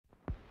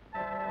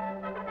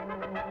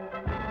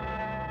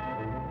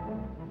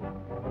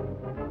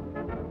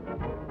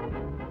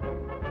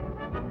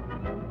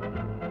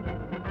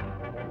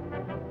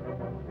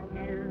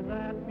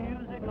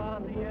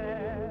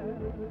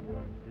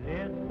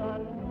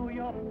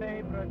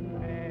favorite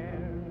fair.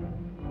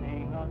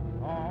 Sing a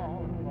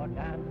song or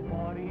dance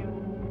for you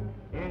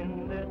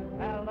in this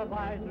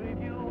televised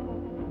review.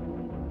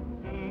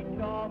 Each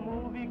a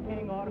movie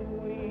king or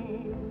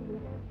queen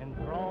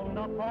enthroned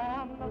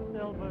upon the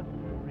silver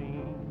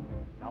screen.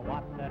 Now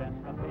watch their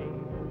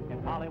escapade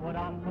in Hollywood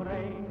on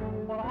parade,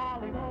 for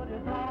Hollywood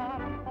is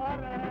on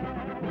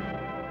parade.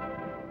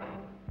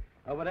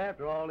 Oh, but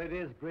after all, it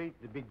is great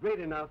to be great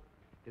enough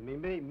to be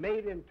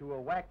made into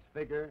a wax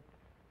figure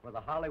for the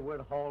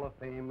Hollywood Hall of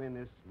Fame in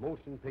this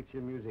Motion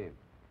Picture Museum.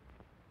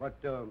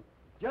 But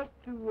just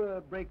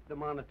to break the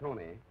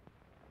monotony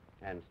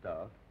and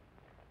stuff,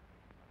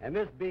 and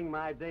this being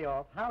my day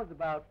off, how's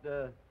about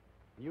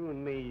you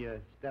and me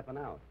stepping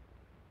out?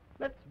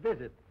 Let's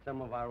visit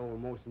some of our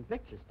old motion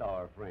picture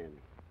star friends.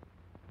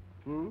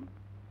 Well,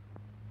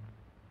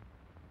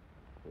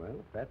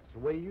 if that's the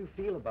way you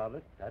feel about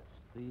it, that's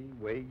the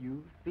way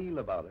you feel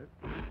about it.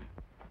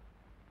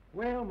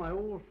 Well, my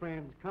old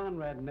friends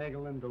Conrad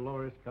Nagel and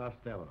Dolores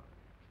Costello,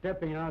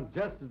 stepping out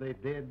just as they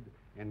did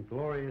in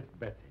Glorious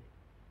Betsy.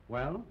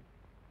 Well,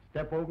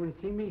 step over and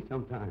see me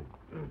sometime.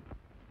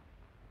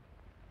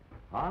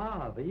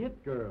 Ah, the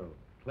It Girl,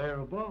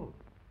 Clara Bow.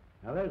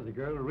 Now, there's a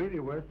girl really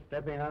worth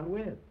stepping out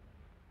with.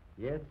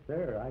 Yes,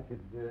 sir, I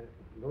could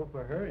go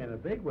for her in a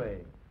big way.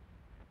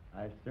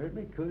 I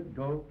certainly could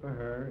go for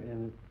her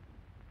in...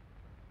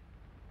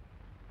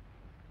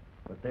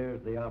 But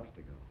there's the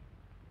obstacle.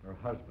 Her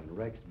husband,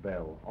 Rex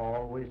Bell,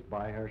 always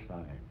by her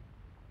side.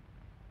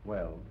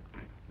 Well,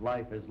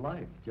 life is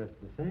life, just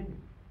the same.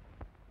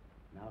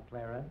 Now,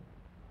 Clara,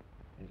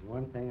 there's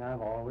one thing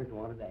I've always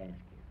wanted to ask you.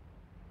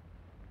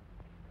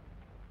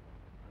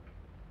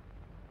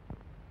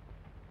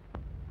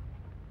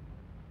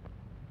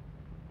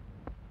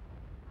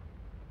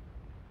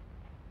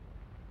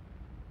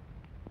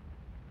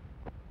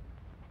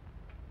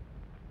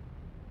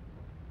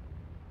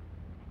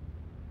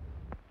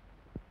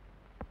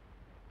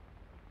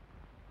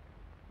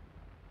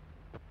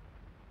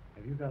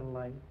 Have you got a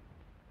light?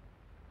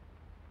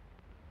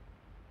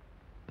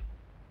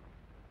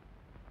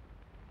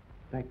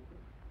 Thank you.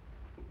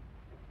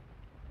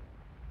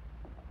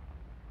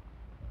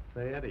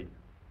 Say, Eddie,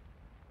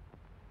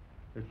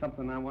 there's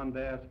something I wanted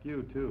to ask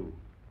you, too.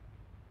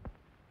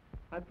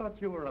 I thought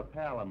you were a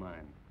pal of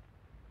mine.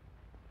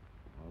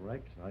 Well,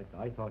 Rex,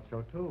 I thought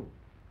so, too.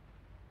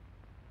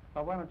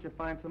 Well, why don't you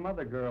find some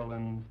other girl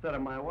instead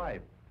of my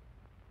wife?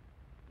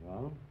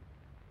 Well,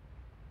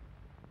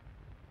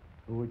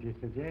 who would you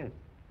suggest?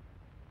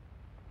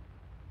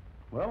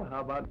 Well,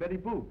 how about Betty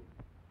Boop?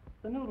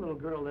 The new little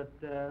girl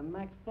that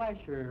Max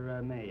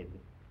Fleischer made.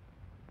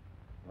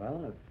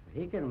 Well, if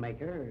he can make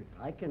her,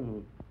 I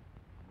can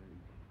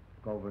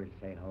go over and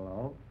say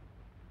hello.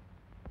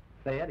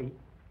 Say, Eddie,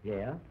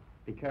 Yeah?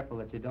 be careful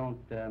that you don't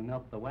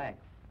melt the wax.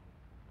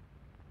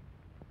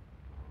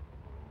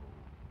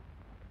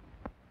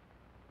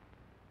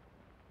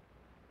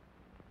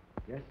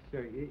 Yes,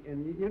 sir.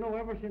 And you know,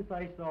 ever since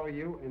I saw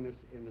you in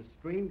the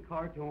screen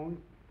cartoons,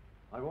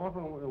 I've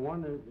often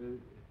wanted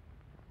to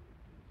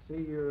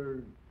see your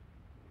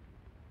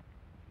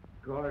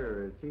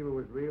garter, see if it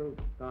was real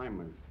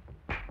diamonds.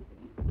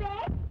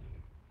 Rex,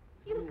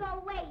 you go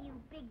away, you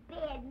big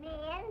bad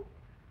man.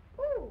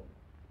 Ooh.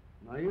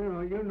 Now,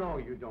 you know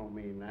you don't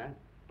mean that.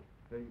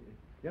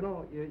 You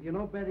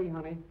know, Betty,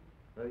 honey,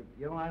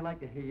 I like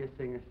to hear you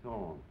sing a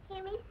song.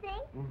 Hear me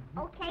sing? Mm-hmm.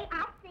 Okay,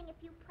 I'll sing if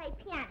you play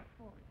piano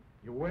for me.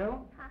 You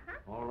will?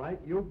 Uh-huh. All right,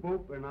 you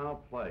boop and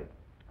I'll play.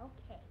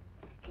 Okay.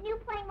 Can you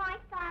play My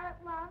Silent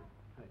Love?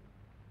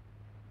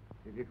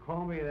 If you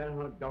call me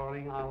that,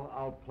 darling,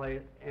 I'll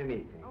play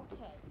anything.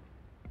 Okay.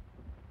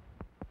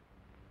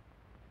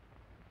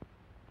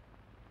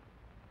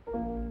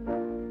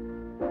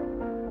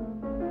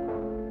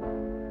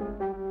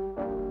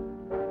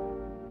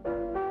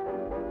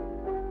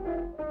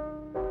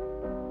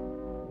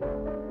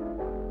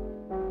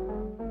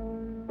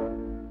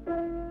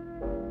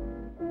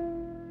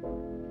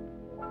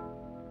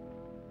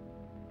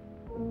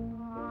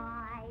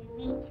 I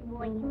reach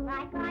for you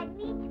like I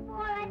reach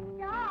for a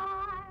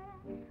star,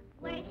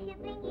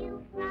 worshipping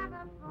you from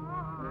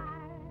afar,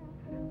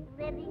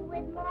 living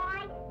with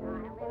my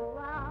silent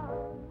love.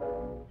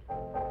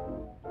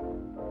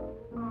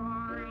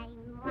 I'm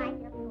like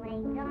a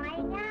flame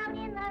dying out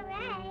in the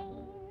rain,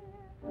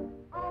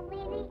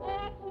 only the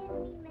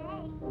ashes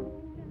remain,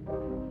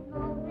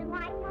 smoldering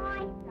like my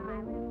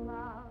silent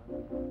love.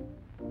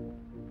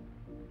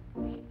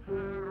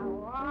 How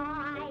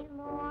I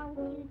long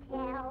to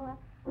tell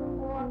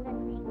all the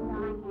things I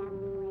have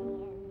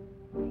planned.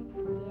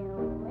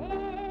 Still,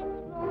 it's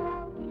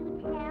wrong to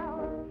tell.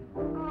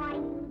 I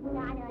do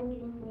not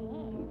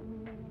understand.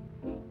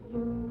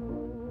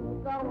 You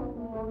go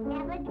along,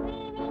 never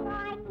dreaming I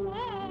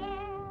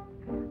care,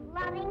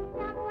 loving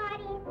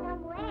somebody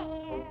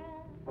somewhere,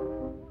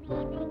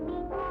 leaving me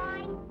my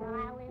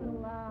silent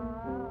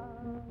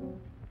love.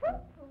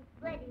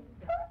 Betty.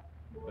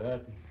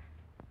 Betty.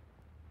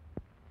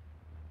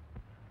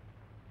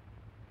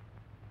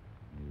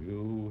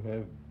 You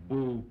have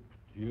booped.